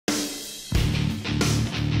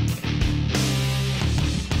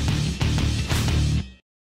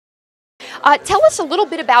Tell us a little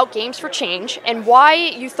bit about Games for Change and why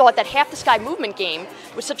you thought that Half the Sky Movement game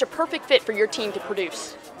was such a perfect fit for your team to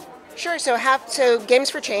produce. Sure. So Games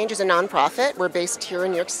for Change is a nonprofit. We're based here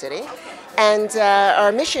in New York City. And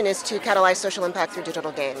our mission is to catalyze social impact through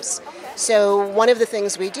digital games. So one of the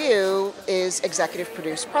things we do is executive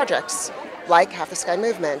produce projects like Half the Sky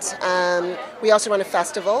Movement. We also run a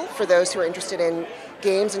festival for those who are interested in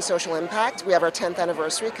games and social impact. We have our 10th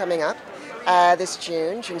anniversary coming up this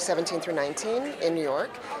June 17th through 19th in New York.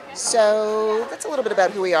 So that's a little bit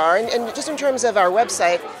about who we are. And just in terms of our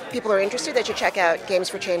website, people are interested, they should check out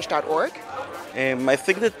gamesforchange.org. I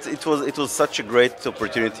think that it was such a great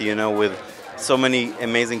opportunity, with so many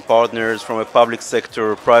amazing partners from a public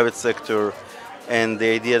sector, private sector, and the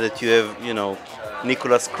idea that you have,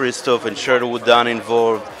 Nicholas Kristof and Sherwood Dunn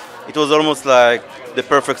involved. It was almost like the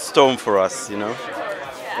perfect storm for us,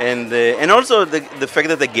 And also the fact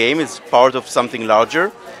that the game is part of something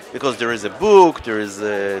larger, because there is a book, there is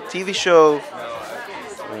a TV show.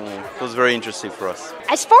 It was very interesting for us.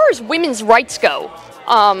 As far as women's rights go,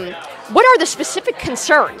 what are the specific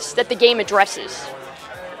concerns that the game addresses?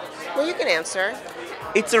 Well, you can answer.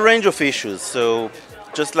 It's a range of issues. So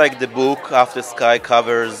just like the book, Half the Sky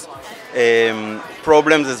covers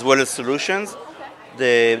problems as well as solutions.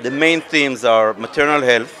 The main themes are maternal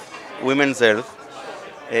health, women's health,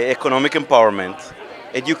 economic empowerment,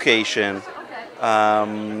 education,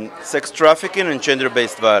 sex trafficking, and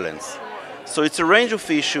gender-based violence. So it's a range of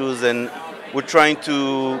issues, and we're trying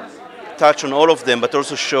to touch on all of them, but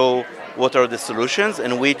also show what are the solutions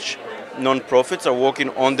and which non-profits are working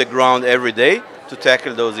on the ground every day to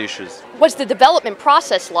tackle those issues. What's the development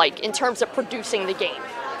process like in terms of producing the game?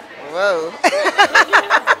 Whoa.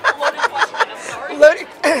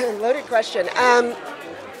 Loaded question.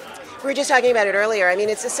 We were just talking about it earlier. I mean,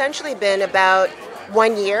 it's essentially been about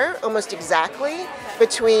 1 year, almost exactly,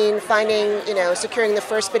 between finding, securing the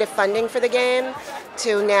first bit of funding for the game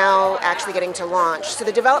to now actually getting to launch. So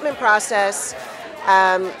the development process,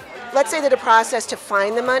 let's say that the process to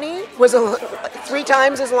find the money was 3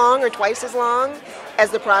 times as long or twice as long as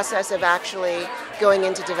the process of actually going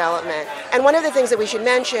into development. And one of the things that we should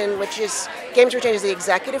mention, which is Games for Change is the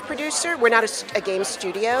executive producer. We're not a game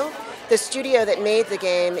studio. The studio that made the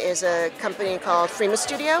game is a company called Frima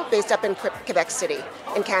Studio, based up in Quebec City,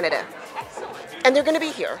 in Canada. And they're going to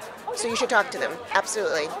be here, so you should talk to them,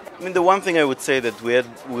 absolutely. I mean, the one thing I would say that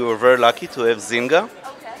we were very lucky to have Zynga,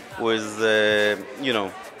 who is,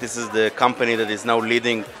 this is the company that is now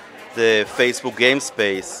leading the Facebook game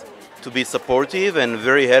space, to be supportive and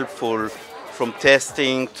very helpful from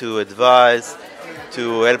testing to advice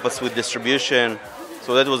to help us with distribution.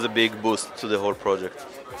 So that was a big boost to the whole project.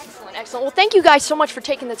 Excellent. Well, thank you guys so much for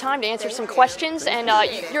taking the time to answer some questions, and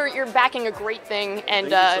you're backing a great thing, and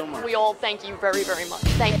we all thank you very, very much.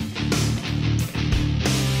 Thank you.